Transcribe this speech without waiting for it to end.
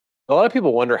A lot of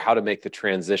people wonder how to make the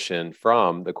transition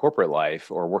from the corporate life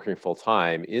or working full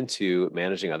time into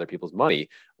managing other people's money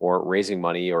or raising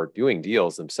money or doing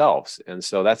deals themselves. And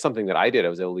so that's something that I did. I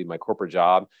was able to leave my corporate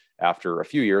job after a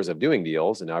few years of doing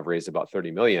deals, and now I've raised about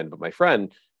 30 million. But my friend,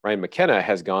 Ryan McKenna,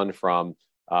 has gone from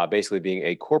basically being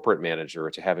a corporate manager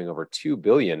to having over 2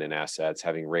 billion in assets,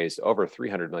 having raised over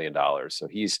 $300 million. So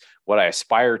he's what I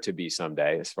aspire to be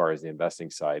someday as far as the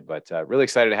investing side. But really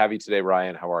excited to have you today,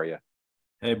 Ryan. How are you?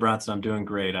 Hey, Bronson, I'm doing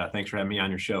great. Thanks for having me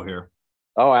on your show here.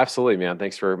 Oh, absolutely, man.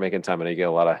 Thanks for making time. I know you get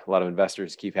a lot of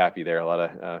investors keep happy there, a lot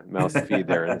of mouths to feed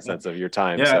there in the sense of your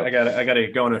time. Yeah, So I got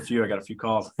to go in a few. I got a few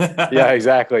calls. yeah,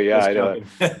 exactly. Yeah, Just I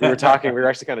know. joking. We were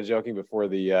actually kind of joking before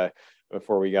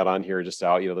we got on here, just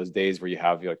out, those days where you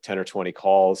have 10 or 20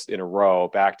 calls in a row,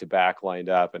 back to back lined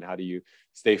up, and how do you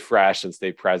stay fresh and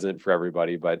stay present for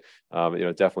everybody? But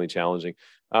definitely challenging.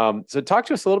 So talk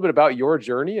to us a little bit about your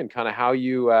journey and kind of how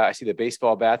you, I see the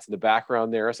baseball bats in the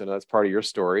background there. So I know that's part of your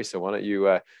story. So why don't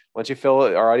you fill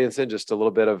our audience in just a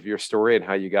little bit of your story and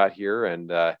how you got here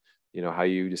and, how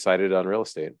you decided on real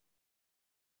estate.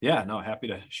 Yeah, no, happy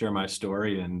to share my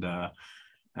story. And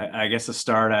I guess to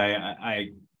start, I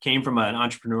came from an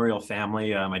entrepreneurial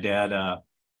family. My dad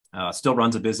still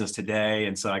runs a business today.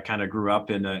 And so I kind of grew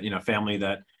up in a family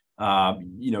that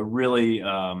really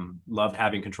loved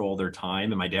having control of their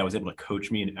time. And my dad was able to coach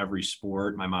me in every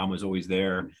sport. My mom was always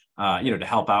there, to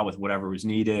help out with whatever was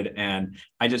needed. And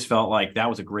I just felt like that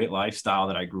was a great lifestyle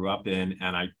that I grew up in.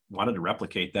 And I wanted to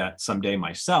replicate that someday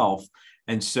myself.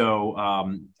 And so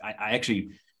I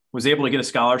actually was able to get a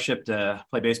scholarship to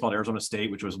play baseball at Arizona State,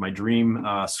 which was my dream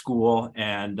school.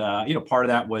 And, part of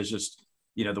that was just,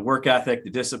 the work ethic,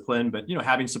 the discipline, but,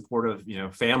 having supportive,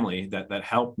 family that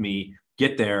helped me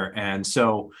get there. And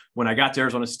so when I got to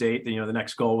Arizona State, the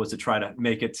next goal was to try to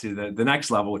make it to the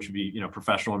next level, which would be,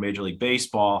 professional and Major League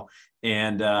Baseball.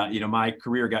 And, my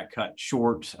career got cut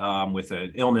short with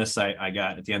an illness I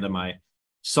got at the end of my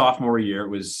sophomore year. It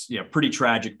was, pretty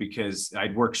tragic because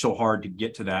I'd worked so hard to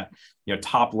get to that,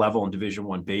 top level in Division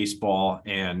I baseball,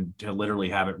 and to literally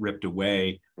have it ripped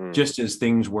away just as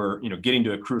things were, getting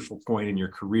to a crucial point in your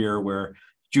career, where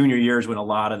junior years when a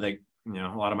lot of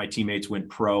my teammates went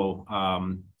pro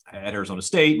at Arizona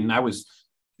State. And I was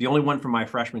the only one from my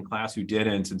freshman class who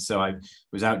didn't. And so I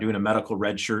was out doing a medical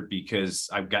red shirt because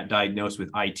I got diagnosed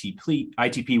with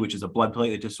ITP, which is a blood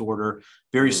platelet disorder,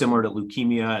 very similar to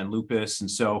leukemia and lupus.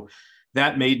 And so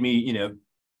that made me,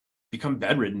 become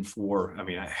bedridden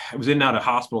I was in and out of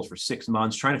hospitals for 6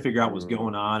 months trying to figure out what was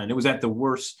going on. And it was at the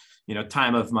worst,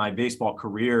 time of my baseball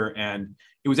career. And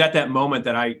it was at that moment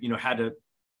that I, had to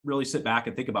really sit back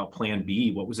and think about plan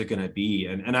B. What was it going to be?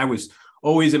 And I was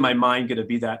always in my mind going to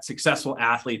be that successful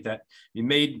athlete that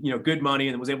made, good money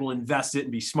and was able to invest it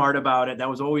and be smart about it. That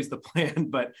was always the plan.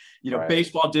 But, Right.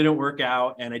 Baseball didn't work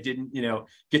out, and I didn't,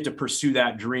 get to pursue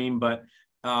that dream. But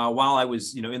while I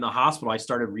was, in the hospital, I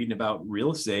started reading about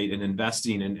real estate and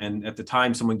investing. And at the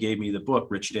time, someone gave me the book,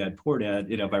 Rich Dad, Poor Dad,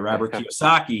 by Robert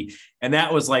Kiyosaki. And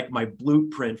that was like my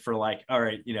blueprint for like, all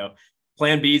right,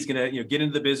 plan B is going to, get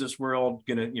into the business world,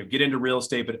 going to, get into real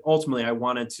estate. But ultimately, I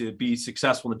wanted to be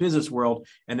successful in the business world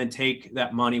and then take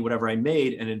that money, whatever I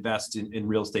made, and invest in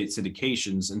real estate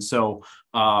syndications. And so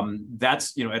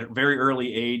that's, at a very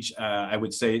early age, I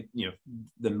would say,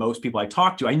 than most people I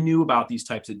talked to, I knew about these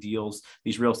types of deals,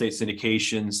 these real estate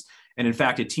syndications. And in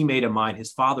fact, a teammate of mine,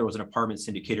 his father was an apartment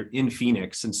syndicator in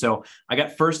Phoenix. And so I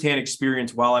got firsthand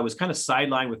experience while I was kind of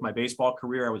sidelined with my baseball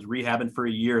career. I was rehabbing for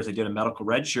a year as I did a medical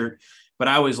red shirt, but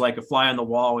I was like a fly on the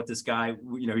wall with this guy.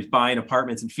 He's buying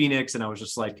apartments in Phoenix. And I was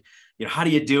just like, how do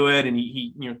you do it? And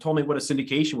he told me what a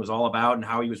syndication was all about and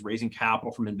how he was raising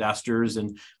capital from investors.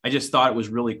 And I just thought it was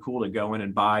really cool to go in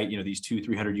and buy, these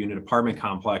 200-300 unit apartment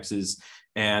complexes.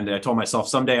 And I told myself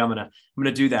someday I'm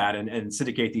gonna do that and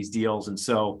syndicate these deals. And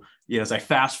so, as I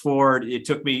fast forward, it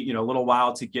took me, a little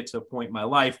while to get to a point in my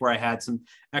life where I had some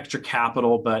extra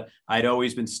capital, but I'd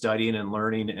always been studying and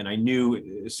learning. And I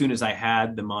knew as soon as I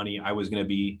had the money, I was going to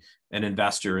be an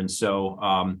investor. And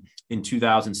so in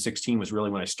 2016 was really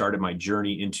when I started my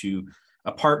journey into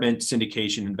apartment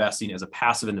syndication investing as a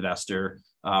passive investor.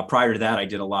 Prior to that, I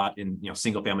did a lot in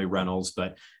single family rentals,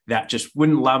 but that just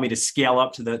wouldn't allow me to scale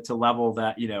up to the level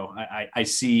that I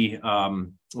see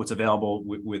what's available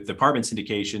with the apartment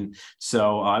syndication.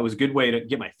 So it was a good way to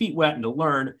get my feet wet and to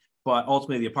learn. But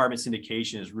ultimately, the apartment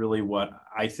syndication is really what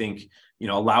I think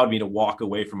allowed me to walk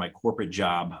away from my corporate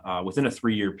job within a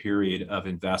 3-year period of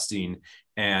investing.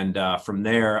 And from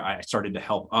there, I started to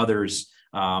help others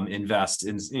invest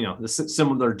in, the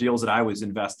similar deals that I was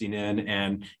investing in,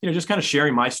 and, just kind of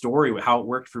sharing my story with how it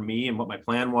worked for me and what my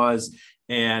plan was.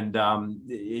 And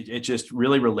it just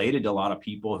really related to a lot of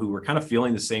people who were kind of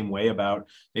feeling the same way about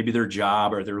maybe their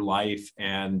job or their life.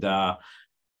 And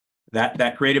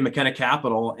that created McKenna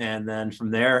Capital. And then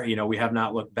from there, we have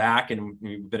not looked back, and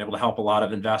we've been able to help a lot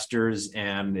of investors,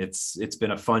 and it's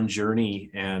been a fun journey.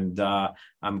 And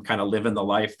I'm kind of living the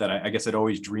life that I guess I'd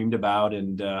always dreamed about,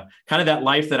 and kind of that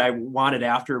life that I wanted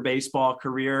after a baseball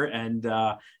career. And,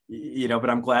 but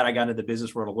I'm glad I got into the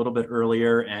business world a little bit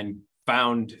earlier and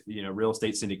found, real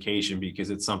estate syndication,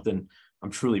 because it's something I'm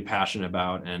truly passionate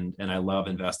about, and I love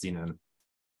investing in.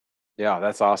 Yeah,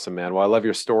 that's awesome, man. Well, I love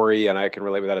your story, and I can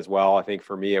relate with that as well. I think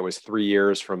for me, it was 3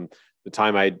 years from the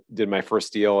time I did my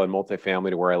first deal in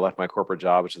multifamily to where I left my corporate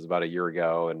job, which was about a year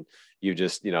ago. And you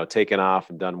just, taken off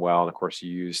and done well. And of course,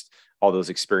 you used all those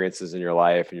experiences in your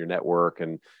life and your network.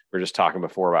 And we were just talking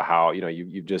before about how,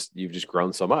 you've just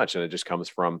grown so much, and it just comes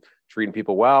from treating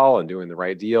people well and doing the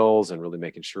right deals and really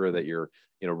making sure that you're,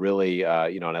 really,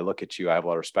 and I look at you, I have a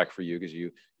lot of respect for you, because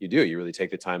you really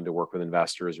take the time to work with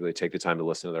investors, really take the time to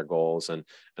listen to their goals and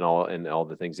all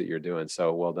the things that you're doing.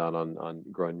 So well done on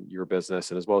growing your business,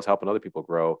 and as well as helping other people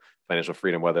grow financial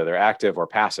freedom, whether they're active or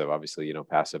passive. Obviously,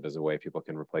 passive is a way people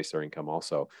can replace their income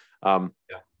also. Yeah.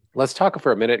 Let's talk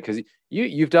for a minute, because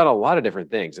you've done a lot of different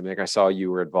things. I mean, like I saw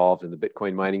you were involved in the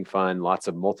Bitcoin mining fund, lots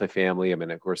of multifamily. I mean,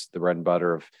 of course, the bread and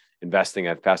butter of investing,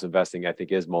 passive investing, I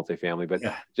think, is multifamily.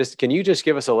 But can you just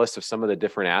give us a list of some of the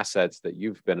different assets that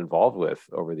you've been involved with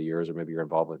over the years, or maybe you're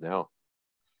involved with now?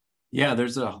 Yeah,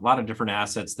 there's a lot of different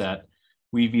assets that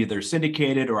we've either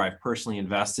syndicated or I've personally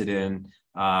invested in.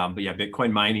 But yeah,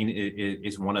 Bitcoin mining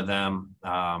is one of them.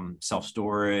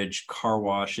 Self-storage, car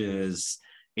washes,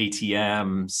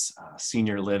 ATMs,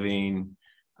 senior living.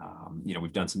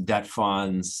 We've done some debt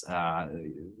funds.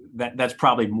 That's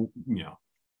probably,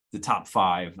 the top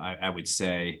five, I would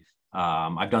say.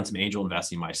 I've done some angel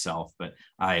investing myself, but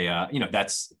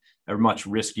that's a much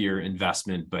riskier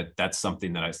investment, but that's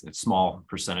something that a small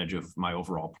percentage of my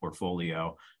overall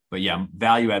portfolio. But yeah,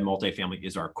 value add multifamily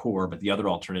is our core, but the other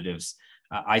alternatives,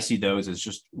 I see those as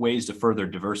just ways to further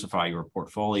diversify your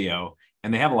portfolio.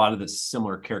 And they have a lot of the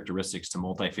similar characteristics to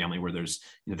multifamily, where there's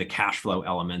the cash flow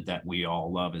element that we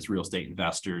all love as real estate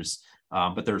investors.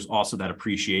 But there's also that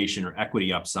appreciation or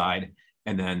equity upside,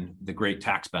 and then the great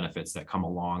tax benefits that come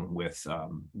along with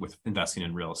investing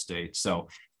in real estate. So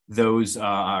those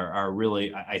are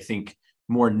really, I think,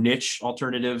 more niche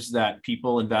alternatives that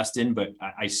people invest in, but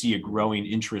I see a growing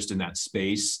interest in that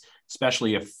space,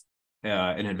 especially if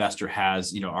an investor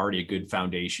has already a good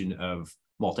foundation of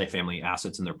multifamily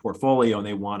assets in their portfolio, and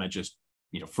they want to just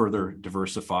further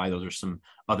diversify. Those are some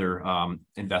other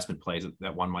investment plays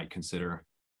that one might consider.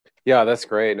 Yeah, that's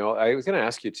great. No, I was going to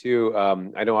ask you too.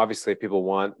 I know obviously if people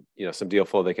want, some deal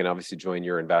flow, they can obviously join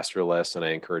your investor list, and I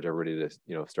encourage everybody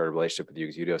to, start a relationship with you,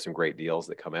 because you do have some great deals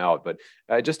that come out. But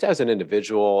just as an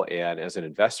individual and as an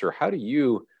investor, how do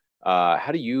you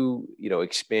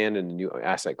expand into new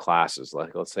asset classes?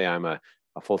 Like, let's say I'm a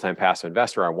full-time passive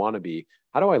investor. I want to be.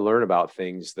 How do I learn about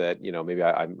things that, maybe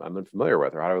I'm unfamiliar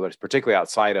with, or how do I learn, particularly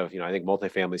outside of, I think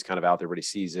multifamily is kind of out there, everybody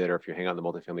sees it, or if you hang out in the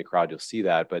multifamily crowd, you'll see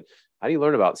that. But how do you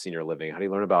learn about senior living? How do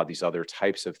you learn about these other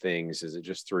types of things? Is it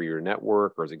just through your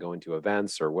network, or is it going to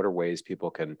events, or what are ways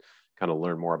people can kind of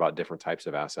learn more about different types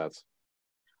of assets?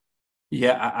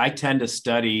 Yeah, I tend to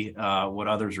study what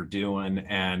others are doing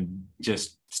and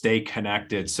just stay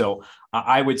connected. So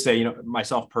I would say,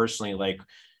 myself personally, like,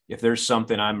 if there's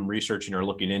something I'm researching or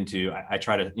looking into, I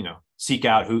try to, seek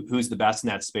out who's the best in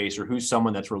that space, or who's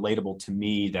someone that's relatable to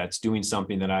me, that's doing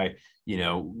something that I,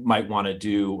 might want to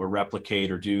do or replicate,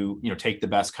 or do, take the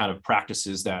best kind of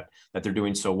practices that they're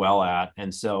doing so well at.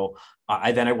 And so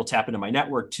I will tap into my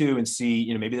network too, and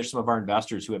see, maybe there's some of our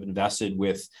investors who have invested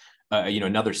with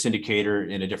another syndicator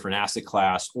in a different asset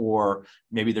class, or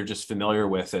maybe they're just familiar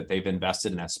with it. They've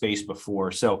invested in that space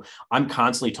before. So I'm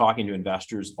constantly talking to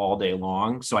investors all day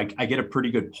long. So I get a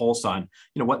pretty good pulse on,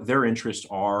 what their interests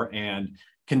are, and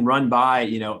can run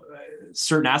by,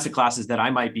 certain asset classes that I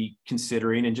might be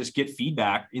considering, and just get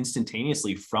feedback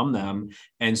instantaneously from them.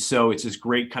 And so it's this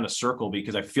great kind of circle,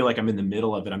 because I feel like I'm in the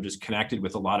middle of it. I'm just connected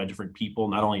with a lot of different people,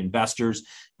 not only investors,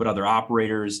 but other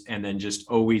operators, and then just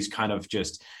always kind of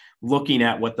just looking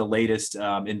at what the latest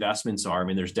investments are. I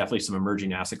mean, there's definitely some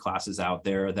emerging asset classes out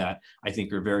there that I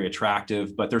think are very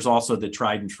attractive, but there's also the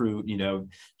tried and true,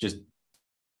 just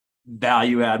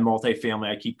value add multifamily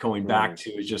I keep going back to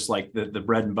is just like the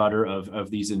bread and butter of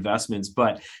these investments.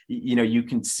 But, you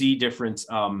can see different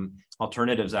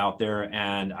alternatives out there.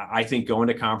 And I think going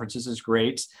to conferences is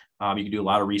great. You can do a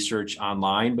lot of research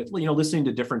online, but, listening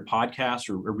to different podcasts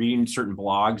or reading certain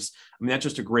blogs, I mean, that's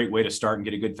just a great way to start and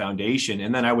get a good foundation.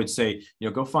 And then I would say,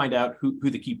 go find out who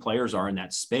the key players are in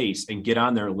that space and get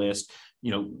on their list,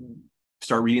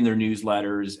 start reading their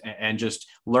newsletters and just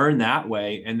learn that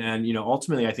way. And then,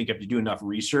 ultimately, I think if you do enough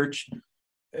research,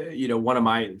 one of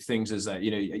my things is that,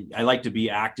 I like to be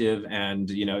active and,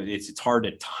 it's hard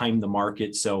to time the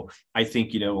market. So I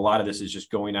think, a lot of this is just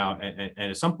going out and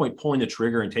at some point pulling the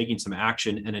trigger and taking some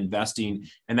action and investing.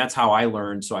 And that's how I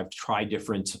learned. So I've tried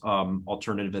different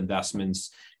alternative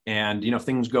investments and, if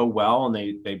things go well and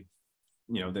they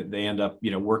end up,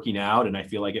 working out. And I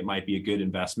feel like it might be a good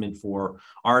investment for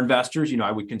our investors.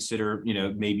 I would consider,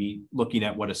 maybe looking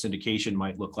at what a syndication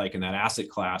might look like in that asset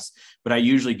class. But I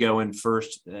usually go in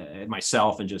first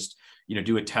myself and just,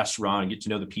 do a test run and get to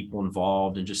know the people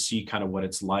involved and just see kind of what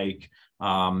it's like.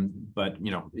 But, at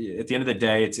the end of the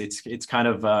day, it's kind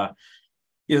of,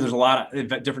 there's a lot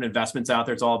of different investments out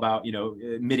there. It's all about,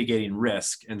 mitigating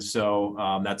risk. And so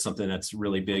that's something that's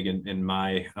really big in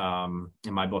my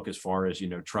book, as far as,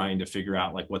 trying to figure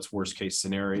out like what's worst case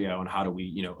scenario and how do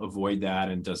we, avoid that.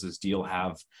 And does this deal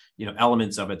have,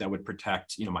 elements of it that would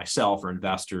protect, myself or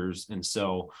investors. And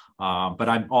so, but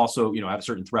I'm also, I have a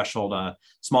certain threshold, a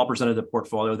small percent of the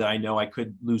portfolio that I know I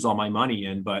could lose all my money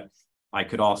in, but I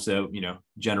could also,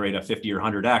 generate a 50 or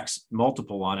 100x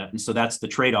multiple on it. And so that's the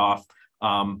trade-off.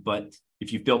 But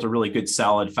if you've built a really good,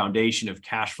 solid foundation of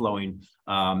cash flowing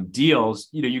deals,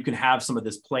 you can have some of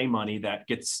this play money that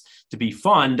gets to be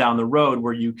fun down the road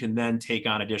where you can then take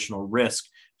on additional risk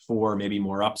for maybe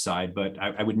more upside. But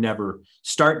I would never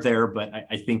start there. But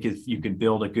I think if you can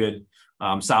build a good,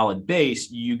 solid base,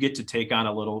 you get to take on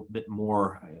a little bit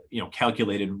more,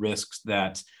 calculated risks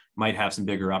that might have some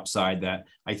bigger upside that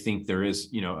I think there is,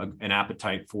 an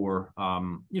appetite for,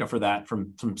 for that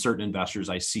from certain investors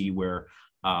I see where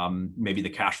maybe the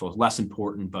cash flow is less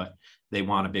important, but they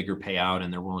want a bigger payout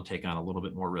and they're willing to take on a little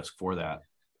bit more risk for that.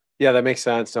 Yeah, that makes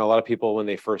sense. Now, a lot of people, when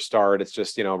they first start, it's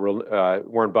just,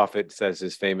 Warren Buffett says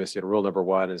his famous, rule number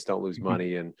one is don't lose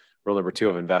money. And rule number two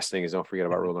of investing is don't forget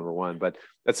about rule number one. But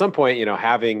at some point,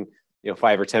 having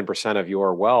 5 or 10% of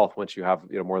your wealth, once you have,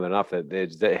 more than enough, that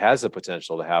it has the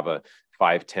potential to have a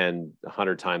 5, 10,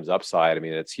 100 times upside. I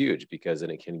mean, it's huge because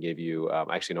then it can give you,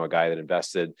 I actually know a guy that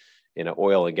invested in an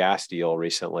oil and gas deal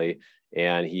recently,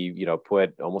 and he,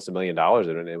 put almost $1 million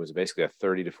in it. And it was basically a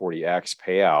 30 to 40x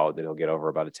payout that he'll get over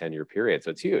about a 10-year period.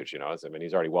 So it's huge, I mean,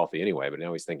 he's already wealthy anyway, but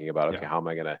now he's thinking about, okay, how am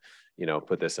I going to,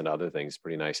 put this into other things?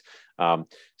 Pretty nice.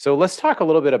 So let's talk a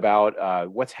little bit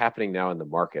about what's happening now in the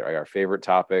market, right? Our favorite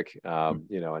topic,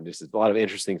 and just a lot of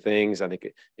interesting things. I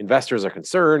think investors are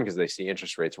concerned because they see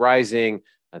interest rates rising.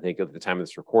 I think at the time of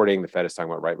this recording, the Fed is talking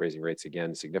about raising rates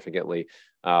again significantly.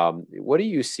 What do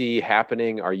you see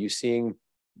happening? Are you seeing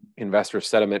investor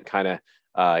sentiment kind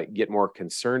of get more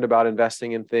concerned about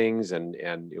investing in things? And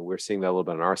we're seeing that a little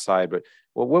bit on our side. But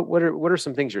what are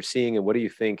some things you're seeing, and what do you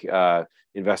think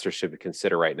investors should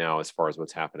consider right now as far as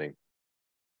what's happening?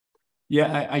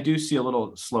 Yeah, I do see a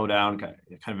little slowdown, kind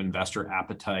of investor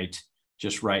appetite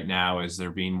just right now as they're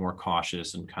being more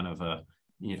cautious and kind of a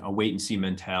wait and see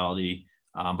mentality.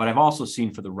 But I've also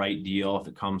seen for the right deal, if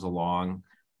it comes along,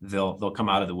 they'll come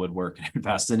out of the woodwork and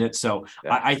invest in it. So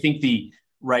yeah. I think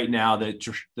right now the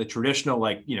traditional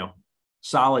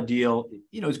solid deal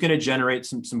is going to generate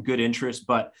some good interest,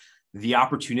 but the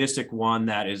opportunistic one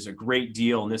that is a great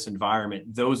deal in this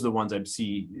environment, those are the ones I'd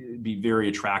see be very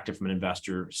attractive from an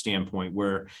investor standpoint,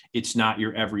 where it's not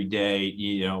your everyday,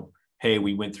 hey,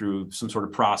 we went through some sort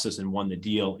of process and won the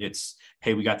deal. It's,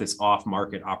 hey, we got this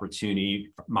off-market opportunity,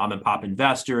 mom and pop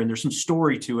investor, and there's some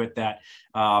story to it that,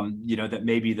 that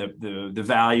maybe the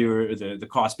value or the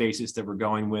cost basis that we're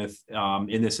going with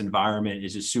in this environment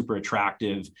is just super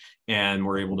attractive, and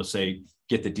we're able to say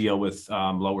get the deal with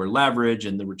lower leverage,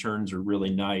 and the returns are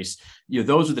really nice.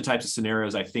 Those are the types of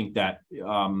scenarios I think that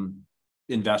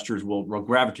investors will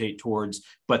gravitate towards.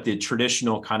 But the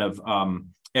traditional kind of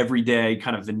everyday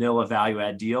kind of vanilla value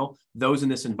add deal, those in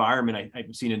this environment,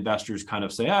 I've seen investors kind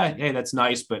of say, hey, that's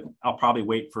nice, but I'll probably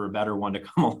wait for a better one to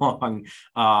come along.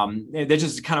 That's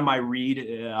just kind of my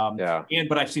read.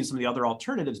 But I've seen some of the other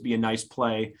alternatives be a nice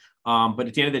play. But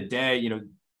at the end of the day,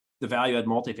 the value add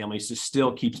multifamily just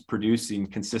still keeps producing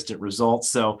consistent results.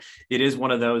 So it is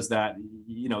one of those that,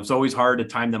 it's always hard to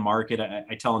time the market.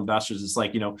 I tell investors, it's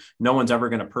like, no one's ever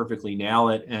going to perfectly nail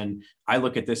it. And I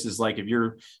look at this as like, if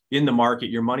you're in the market,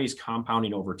 your money's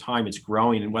compounding over time, it's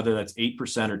growing. And whether that's 8%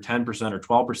 or 10% or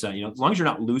 12%, as long as you're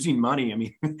not losing money, I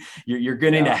mean, you're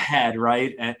getting ahead.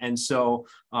 Right. And so,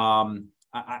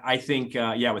 I think,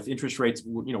 with interest rates,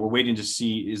 we're waiting to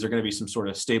see, is there going to be some sort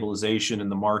of stabilization in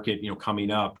the market,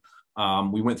 coming up?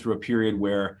 We went through a period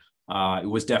where it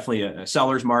was definitely a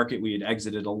seller's market. We had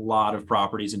exited a lot of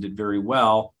properties and did very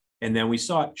well. And then we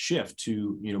saw it shift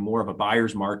to, more of a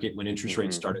buyer's market when interest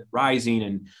rates started rising,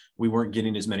 and we weren't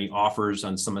getting as many offers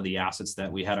on some of the assets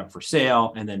that we had up for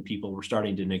sale. And then people were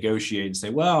starting to negotiate and say,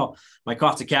 well, my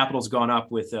cost of capital has gone up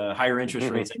with higher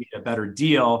interest rates. I need a better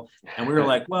deal. And we were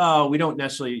like, well, we don't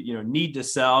necessarily, need to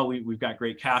sell. We've got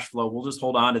great cash flow. We'll just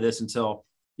hold on to this until,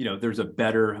 there's a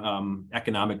better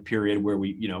economic period where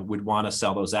we, would want to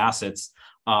sell those assets.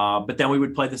 But then we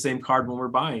would play the same card when we're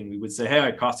buying. We would say, hey,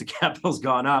 our cost of capital's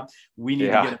gone up. We need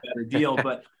to get a better deal.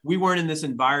 But we weren't in this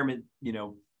environment,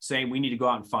 saying we need to go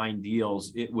out and find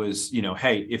deals. It was,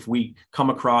 hey, if we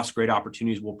come across great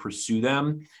opportunities, we'll pursue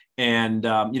them. And,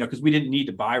 because we didn't need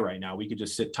to buy right now. We could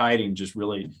just sit tight and just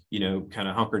really, kind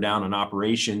of hunker down on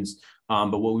operations.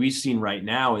 But what we've seen right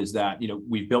now is that,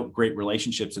 we've built great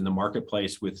relationships in the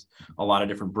marketplace with a lot of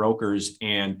different brokers.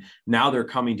 And now they're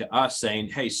coming to us saying,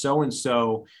 hey,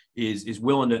 so-and-so is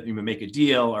willing to make a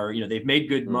deal, or, they've made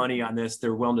good money on this.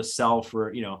 They're willing to sell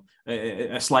for,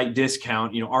 a slight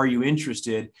discount. Are you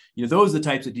interested? Those are the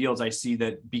types of deals I see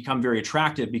that become very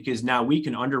attractive, because now we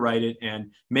can underwrite it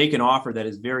and make an offer that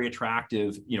is very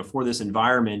attractive, for this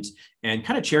environment, and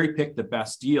kind of cherry pick the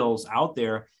best deals out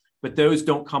there. But those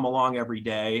don't come along every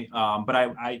day. But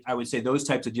I would say those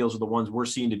types of deals are the ones we're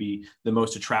seeing to be the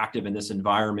most attractive in this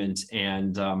environment.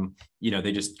 And,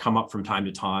 they just come up from time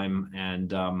to time. And,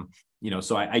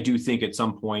 so I do think at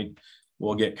some point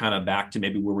we'll get kind of back to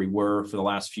maybe where we were for the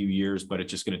last few years, but it's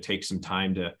just going to take some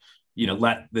time to,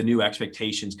 let the new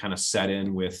expectations kind of set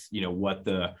in with, what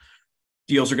the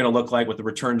deals are going to look like, what the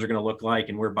returns are going to look like,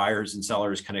 and where buyers and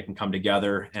sellers kind of can come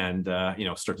together and,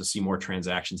 start to see more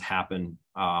transactions happen,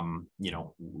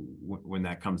 when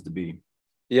that comes to be.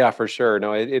 Yeah, for sure.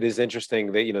 No, it is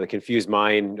interesting that, the confused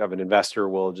mind of an investor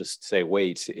will just say,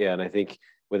 wait. And I think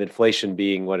with inflation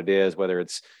being what it is, whether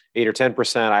it's 8 or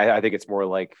 10%, I think it's more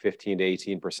like 15 to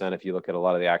 18% if you look at a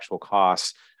lot of the actual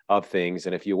costs of things.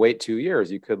 And if you wait 2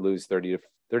 years, you could lose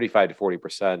 35 to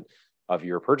 40% of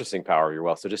your purchasing power, your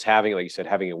wealth. So just having, like you said,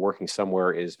 having it working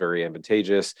somewhere is very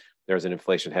advantageous. There's an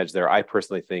inflation hedge there. I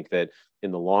personally think that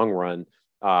in the long run,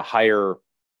 higher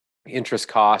interest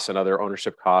costs and other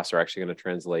ownership costs are actually going to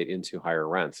translate into higher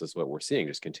rents. That's what we're seeing.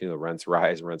 Just continue, rents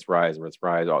rise,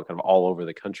 all over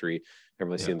the country. I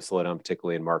really see them slow down,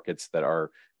 particularly in markets that are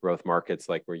growth markets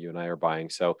like where you and I are buying.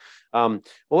 So, well,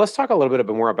 let's talk a little bit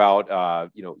more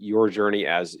about, your journey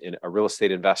as a real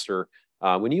estate investor.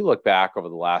 When you look back over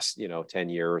the last, 10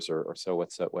 years or so,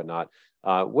 whatnot,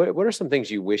 what are some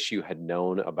things you wish you had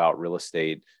known about real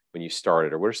estate when you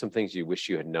started? Or what are some things you wish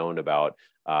you had known about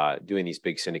doing these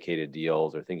big syndicated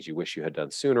deals, or things you wish you had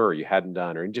done sooner or you hadn't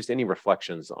done, or just any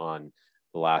reflections on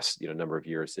the last, number of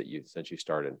years since you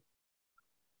started?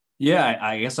 Yeah,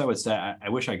 I guess I would say I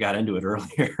wish I got into it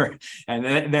earlier.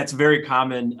 And that's very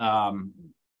common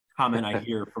comment I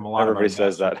hear from a lot Everybody of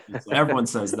says that. Everyone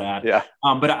says that. Yeah.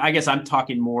 But I guess I'm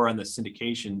talking more on the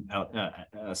syndication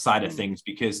side of things,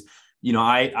 because,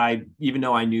 I even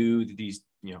though I knew that these,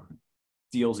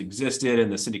 deals existed and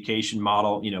the syndication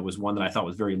model, was one that I thought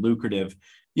was very lucrative,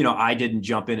 I didn't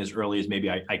jump in as early as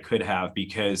maybe I could have,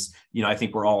 because, I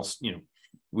think we're all,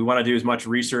 we want to do as much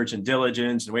research and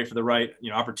diligence and wait for the right,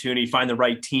 opportunity, find the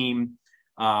right team.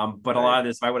 But a lot of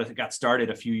this, if I would have got started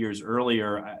a few years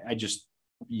earlier, I just,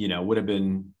 would have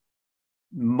been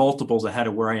multiples ahead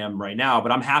of where I am right now.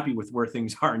 But I'm happy with where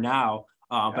things are now.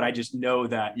 But I just know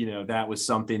that, that was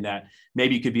something that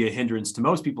maybe could be a hindrance to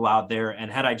most people out there. And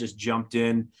had I just jumped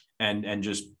in and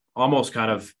just almost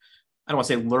kind of, I don't want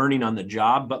to say learning on the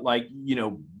job, but like,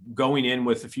 going in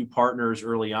with a few partners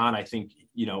early on, I think,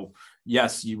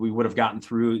 yes, we would have gotten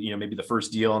through, maybe the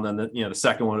first deal, and then the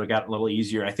second one would have gotten a little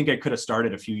easier. I think I could have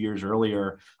started a few years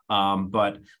earlier.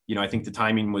 But, I think the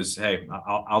timing was, hey,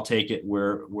 I'll take it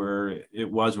where it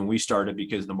was when we started,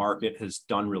 because the market has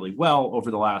done really well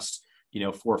over the last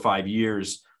 4 or 5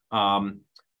 years.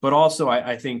 But also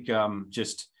I think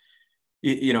just,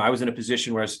 I was in a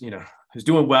position where I was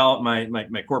doing well at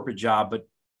my corporate job, but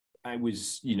I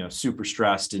was, super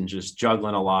stressed and just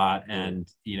juggling a lot. And,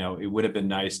 it would have been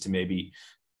nice to maybe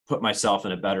put myself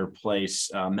in a better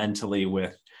place mentally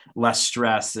with, less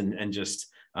stress and just,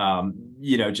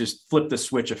 just flip the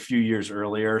switch a few years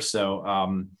earlier. So,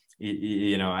 I'm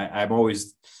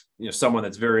always, someone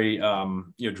that's very,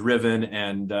 driven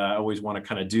and always want to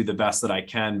kind of do the best that I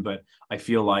can. But I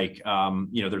feel like,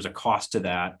 there's a cost to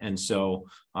that. And so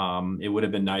it would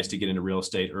have been nice to get into real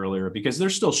estate earlier, because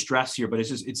there's still stress here, but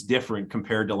it's different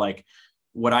compared to like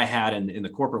what I had in the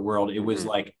corporate world. It was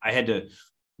like I had to,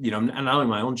 not only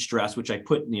my own stress, which I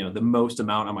put, the most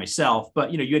amount on myself,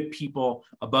 but, you had people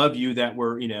above you that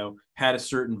were, had a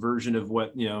certain version of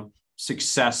what,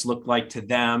 success looked like to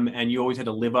them. And you always had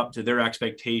to live up to their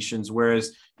expectations.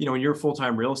 Whereas, when you're a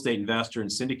full-time real estate investor and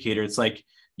syndicator, it's like,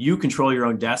 you control your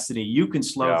own destiny. You can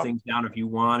slow things down if you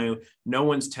want to. No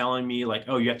one's telling me like,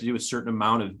 oh, you have to do a certain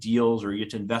amount of deals or you have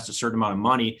to invest a certain amount of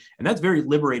money. And that's very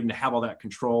liberating to have all that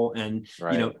control. And,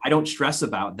 I don't stress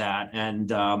about that.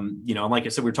 And, like I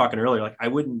said, we were talking earlier, like I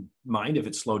wouldn't mind if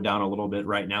it slowed down a little bit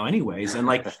right now anyways. And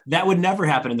like, that would never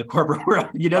happen in the corporate world.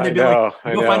 They'd be like, go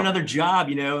find another job,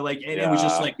 and it was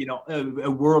just like, a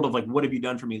world of like, what have you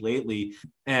done for me lately?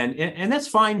 And that's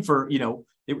fine for,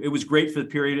 it was great for the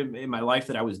period in my life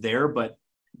that I was there, but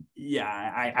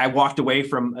I walked away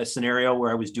from a scenario where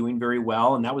I was doing very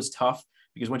well. And that was tough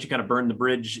because once you kind of burn the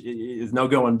bridge, there's no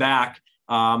going back.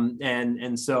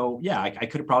 So, I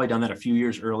could have probably done that a few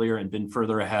years earlier and been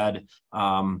further ahead.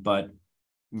 But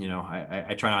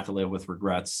I try not to live with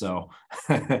regrets. So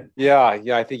I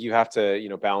think you have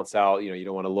to, balance out, you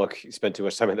don't want to spend too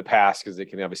much time in the past because it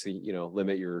can obviously,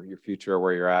 limit your future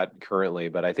where you're at currently.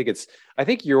 But I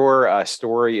think your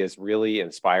story is really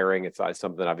inspiring. It's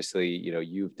something obviously,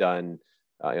 you've done,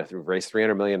 through raised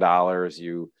 $300 million,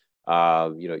 you've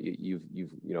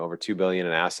over $2 billion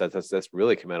in assets. That's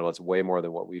really commendable. It's way more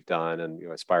than what we've done, and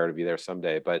aspire to be there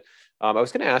someday. But I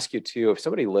was going to ask you too, if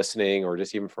somebody listening, or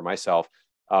just even for myself,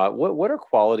 what are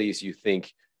qualities you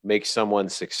think make someone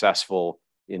successful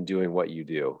in doing what you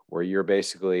do, where you're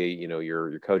basically,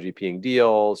 you're co-GPing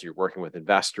deals, you're working with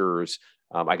investors?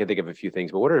 I can think of a few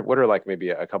things, but what are like maybe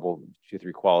a couple,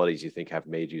 2-3 qualities you think have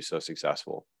made you so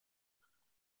successful?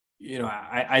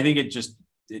 I think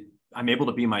I'm able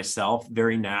to be myself,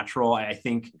 very natural. I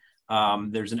think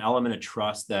there's an element of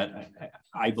trust that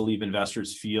I believe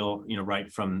investors feel, right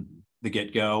from the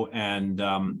get-go. And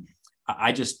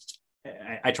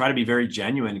I try to be very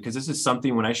genuine, because this is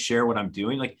something, when I share what I'm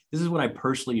doing, like this is what I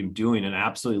personally am doing and I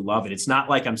absolutely love it. It's not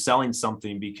like I'm selling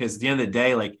something, because at the end of the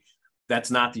day, like that's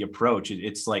not the approach.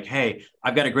 It's like, hey,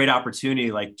 I've got a great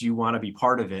opportunity. Like, do you want to be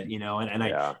part of it?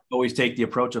 I always take the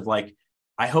approach of like,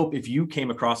 I hope if you came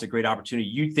across a great opportunity,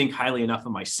 you'd think highly enough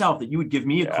of myself that you would give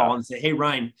me a call and say, hey,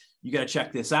 Ryan, you got to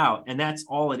check this out. And that's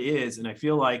all it is. And I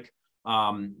feel like,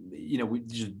 we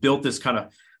just built this kind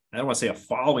of, I don't want to say a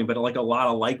following, but like a lot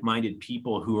of like-minded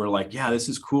people who are like, yeah, this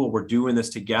is cool. We're doing this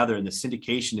together. And the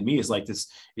syndication to me is like this,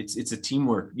 it's a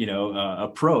teamwork,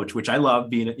 approach, which I love,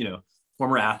 being a,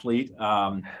 former athlete.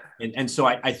 And so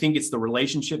I think it's the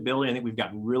relationship building. I think we've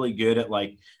gotten really good at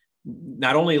like,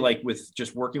 not only like with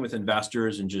just working with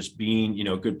investors and just being,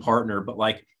 a good partner, but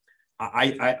like,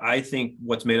 I think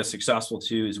what's made us successful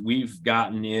too is we've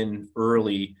gotten in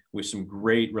early with some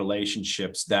great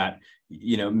relationships that,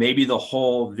 maybe the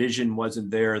whole vision wasn't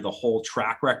there, the whole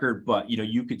track record, but,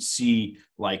 you could see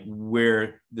like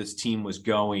where this team was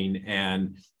going.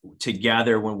 And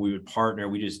together, when we would partner,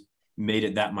 we just made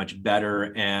it that much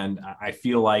better. And I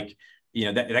feel like,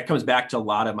 that comes back to a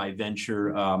lot of my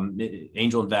venture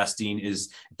angel investing is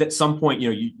at some point,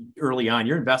 early on,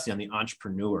 you're investing on the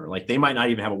entrepreneur. Like they might not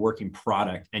even have a working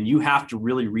product, and you have to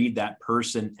really read that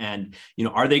person and,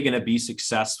 are they going to be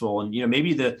successful? And,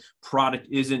 maybe the product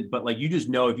isn't, but like, you just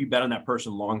know if you bet on that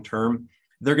person long-term,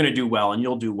 they're going to do well and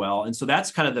you'll do well. And so that's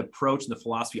kind of the approach and the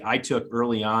philosophy I took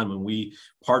early on when we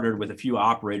partnered with a few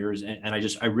operators. And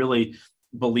I really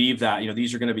believe that,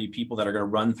 these are going to be people that are going to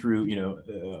run through,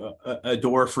 a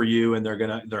door for you, and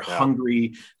they're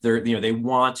hungry. They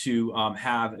want to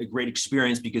have a great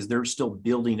experience because they're still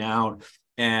building out.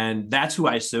 And that's who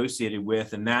I associated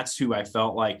with. And that's who I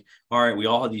felt like, all right, we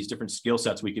all have these different skill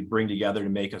sets we could bring together to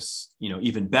make us,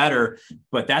 even better.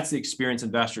 But that's the experience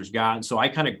investors got. And so I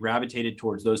kind of gravitated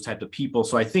towards those types of people.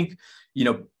 So I think,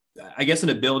 I guess an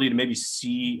ability to maybe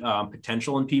see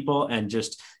potential in people and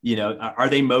just, are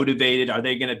they motivated? Are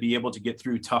they going to be able to get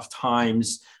through tough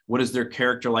times? What is their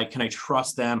character like? Can I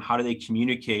trust them? How do they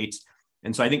communicate?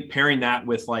 And so I think pairing that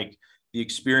with like the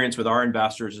experience with our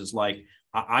investors is like,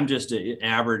 I'm just an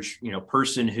average,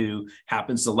 person who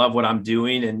happens to love what I'm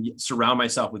doing and surround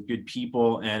myself with good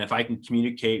people. And if I can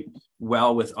communicate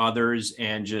well with others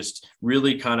and just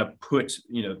really kind of put,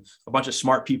 a bunch of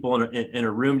smart people in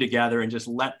a room together and just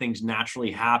let things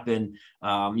naturally happen,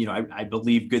 I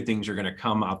believe good things are going to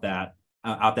come out that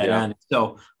end.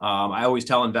 So I always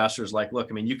tell investors, like, look,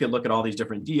 I mean, you could look at all these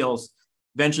different deals.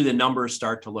 Eventually the numbers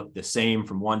start to look the same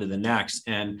from one to the next.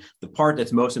 And the part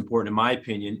that's most important, in my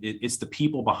opinion, it's the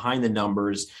people behind the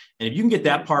numbers. And if you can get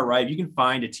that part right, if you can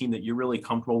find a team that you're really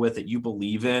comfortable with, that you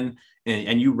believe in,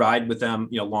 and you ride with them,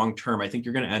 long term, I think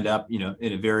you're going to end up,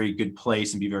 in a very good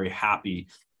place and be very happy.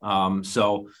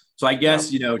 So I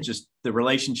guess, just the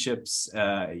relationships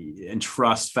and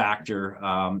trust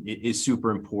factor is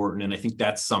super important. And I think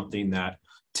that's something that,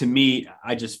 to me,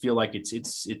 I just feel like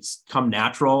it's come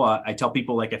natural. I tell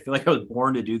people, like, I feel like I was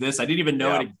born to do this. I didn't even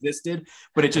know it existed,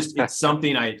 but it's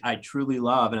something I truly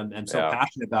love, and I'm so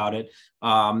passionate about it.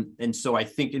 And so I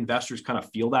think investors kind of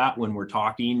feel that when we're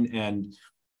talking, and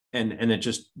it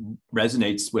just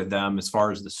resonates with them as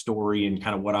far as the story and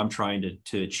kind of what I'm trying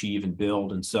to achieve and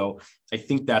build. And so I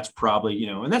think that's probably,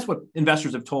 and that's what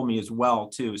investors have told me as well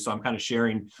too. So I'm kind of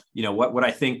sharing, what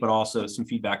I think, but also some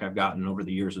feedback I've gotten over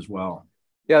the years as well.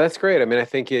 Yeah, that's great. I mean, I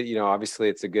think obviously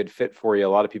it's a good fit for you. A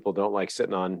lot of people don't like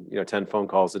sitting on, 10 phone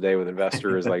calls a day with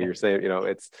investors, like you're saying,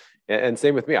 and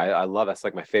same with me. I love, that's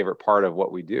like my favorite part of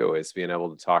what we do, is being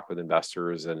able to talk with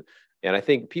investors. And I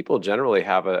think people generally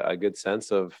have a good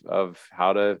sense of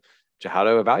how to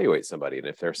evaluate somebody. And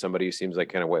if there's somebody who seems like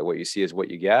kind of what you see is what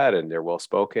you get, and they're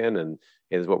well-spoken and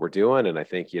is what we're doing. And I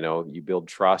think, you build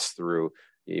trust through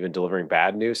even delivering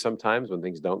bad news sometimes when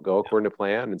things don't go according to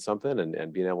plan and something,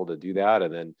 and being able to do that.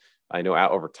 And then I know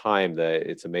over time that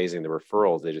it's amazing, the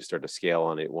referrals, they just start to scale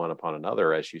on it one upon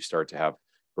another as you start to have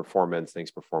performance,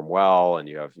 things perform well, and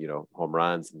you have, home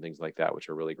runs and things like that, which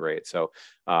are really great. So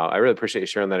I really appreciate you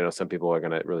sharing that. I know some people are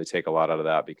going to really take a lot out of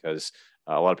that, because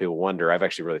a lot of people wonder. I've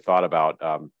actually really thought about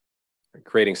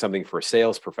creating something for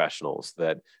sales professionals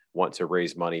that want to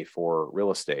raise money for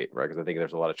real estate, right? Because I think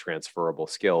there's a lot of transferable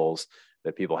skills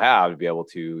that people have to be able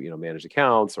to, manage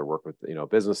accounts or work with,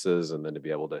 businesses, and then to be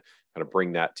able to kind of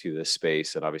bring that to this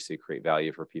space and obviously create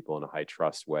value for people in a high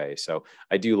trust way. So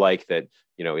I do like that,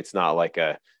 it's not like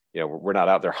we're not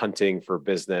out there hunting for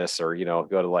business, or,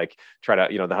 go to like, try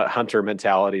to, the hunter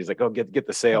mentality is like, oh, get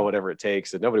the sale, whatever it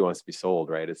takes. And nobody wants to be sold,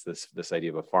 right? It's this idea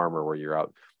of a farmer where you're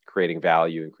out creating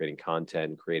value and creating content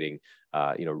and creating,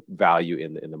 value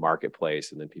in the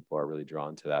marketplace. And then people are really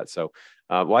drawn to that. So,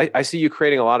 I see you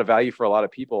creating a lot of value for a lot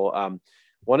of people.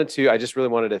 I just really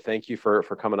wanted to thank you for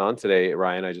coming on today,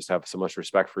 Ryan. I just have so much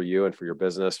respect for you and for your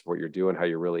business, for what you're doing, how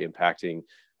you're really impacting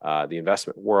the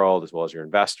investment world, as well as your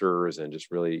investors, and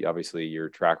just really, obviously, your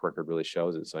track record really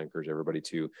shows it. So I encourage everybody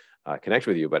to connect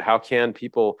with you. But how can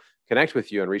people connect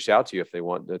with you and reach out to you if they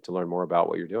want to learn more about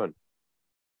what you're doing?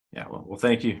 Yeah, well,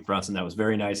 thank you, Bronson. That was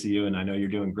very nice of you, and I know you're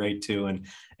doing great too. And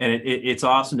it's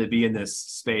awesome to be in this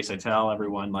space. I tell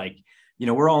everyone, like,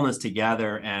 we're all in this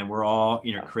together, and we're all,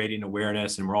 creating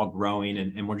awareness, and we're all growing,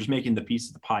 and we're just making the piece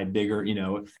of the pie bigger,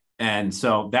 And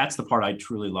so that's the part I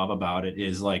truly love about it,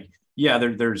 is like, yeah,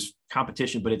 there's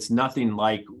competition, but it's nothing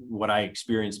like what I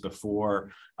experienced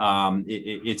before.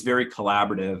 It's very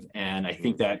collaborative, and I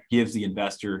think that gives the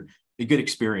investor a good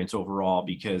experience overall,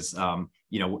 because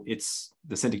it's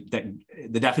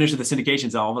the definition of the syndication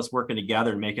is all of us working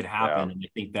together and make it happen. And I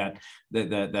think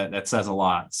that says a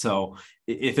lot. So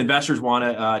if investors want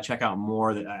to check out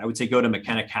more, I would say go to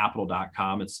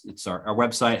McKennaCapital.com. It's our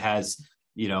website has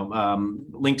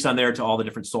links on there to all the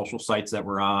different social sites that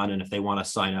we're on. And if they want to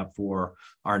sign up for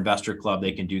our investor club,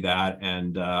 they can do that.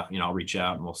 And I'll reach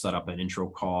out and we'll set up an intro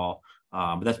call.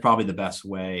 But that's probably the best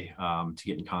way to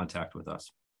get in contact with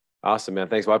us. Awesome, man.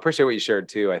 Thanks. Well, I appreciate what you shared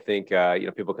too. I think,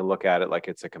 people can look at it like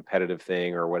it's a competitive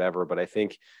thing or whatever, but I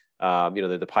think,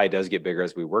 the pie does get bigger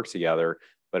as we work together,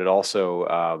 but it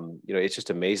also, it's just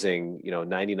amazing,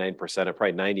 99% of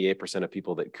probably 98% of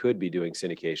people that could be doing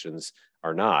syndications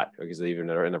are not, because they even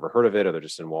never heard of it, or they're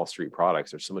just in Wall Street products.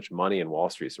 There's so much money in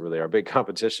Wall Street. So really our big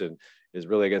competition is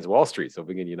really against Wall Street. So if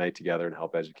we can unite together and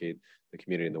help educate the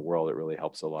community in the world, it really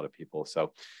helps a lot of people.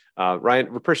 So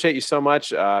Ryan, we appreciate you so much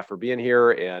for being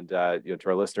here, and to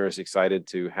our listeners, excited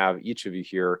to have each of you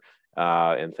here.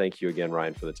 And thank you again,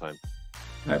 Ryan, for the time.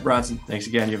 All right, Bronson, thanks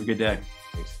again. You have a good day.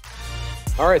 Thanks.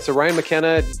 All right, so Ryan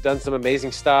McKenna has done some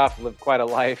amazing stuff, lived quite a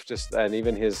life, and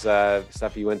even his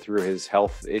stuff he went through, his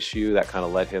health issue, that kind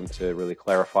of led him to really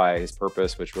clarify his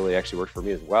purpose, which really actually worked for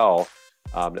me as well.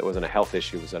 It wasn't a health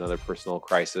issue, it was another personal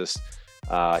crisis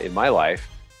in my life.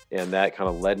 And that kind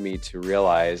of led me to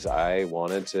realize I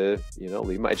wanted to,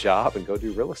 leave my job and go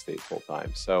do real estate full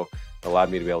time. So it allowed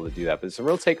me to be able to do that. But some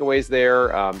real takeaways there,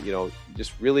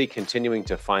 just really continuing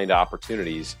to find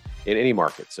opportunities in any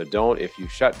market. So if you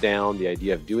shut down the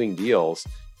idea of doing deals,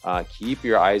 keep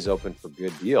your eyes open for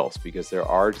good deals, because there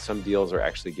are some deals are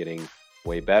actually getting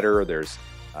way better. There's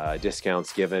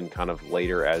discounts given kind of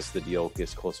later as the deal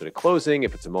gets closer to closing,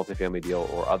 if it's a multifamily deal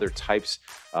or other types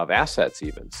of assets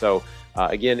even. So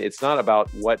again, it's not about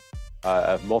what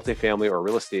a multifamily or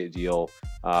real estate deal,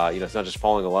 it's not just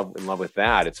falling in love with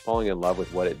that. It's falling in love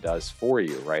with what it does for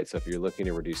you, right? So if you're looking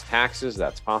to reduce taxes,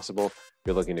 that's possible. If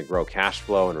you're looking to grow cash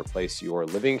flow and replace your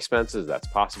living expenses, that's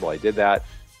possible. I did that.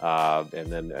 And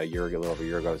then a little over a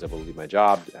year ago, I was able to leave my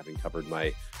job, having covered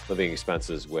my living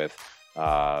expenses with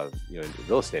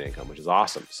real estate income, which is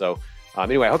awesome. So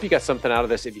anyway, I hope you got something out of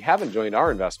this. If you haven't joined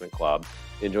our investment club,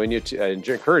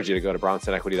 encourage you to go to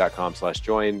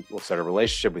bronsonequity.com/join. We'll start a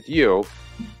relationship with you,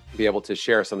 be able to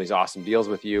share some of these awesome deals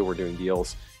with you. We're doing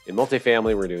deals in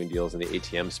multifamily. We're doing deals in the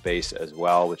ATM space as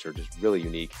well, which are just really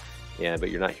unique.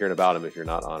 But you're not hearing about them if you're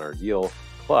not on our deal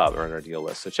club or on our deal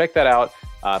list. So check that out.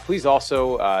 Please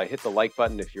also hit the like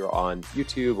button if you're on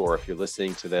YouTube, or if you're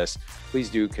listening to this, please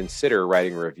do consider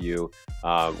writing a review.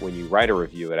 When you write a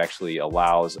review, it actually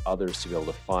allows others to be able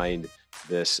to find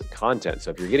this content.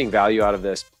 So if you're getting value out of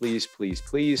this, please,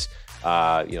 make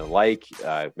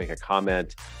a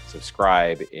comment,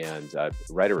 subscribe, and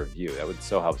write a review. That would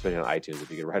so help, especially on iTunes. If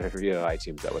you could write a review on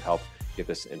iTunes, that would help get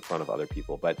this in front of other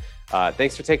people. But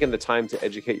thanks for taking the time to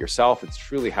educate yourself. It's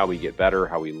truly how we get better,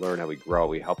 how we learn, how we grow,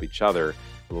 we help each other.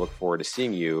 And we look forward to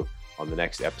seeing you on the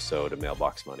next episode of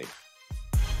Mailbox Money.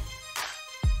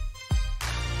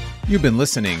 You've been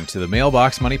listening to the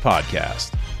Mailbox Money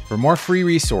Podcast. For more free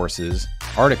resources,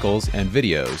 articles, and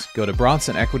videos, go to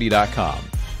bronsonequity.com.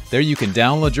 There you can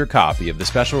download your copy of the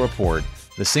special report,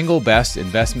 The Single Best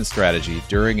Investment Strategy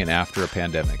During and After a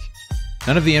Pandemic.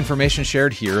 None of the information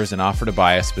shared here is an offer to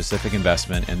buy a specific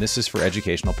investment, and this is for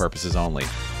educational purposes only.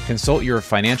 Consult your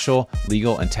financial,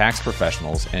 legal, and tax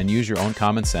professionals and use your own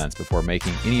common sense before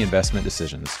making any investment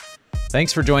decisions.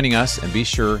 Thanks for joining us, and be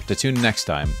sure to tune in next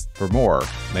time for more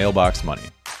Mailbox Money.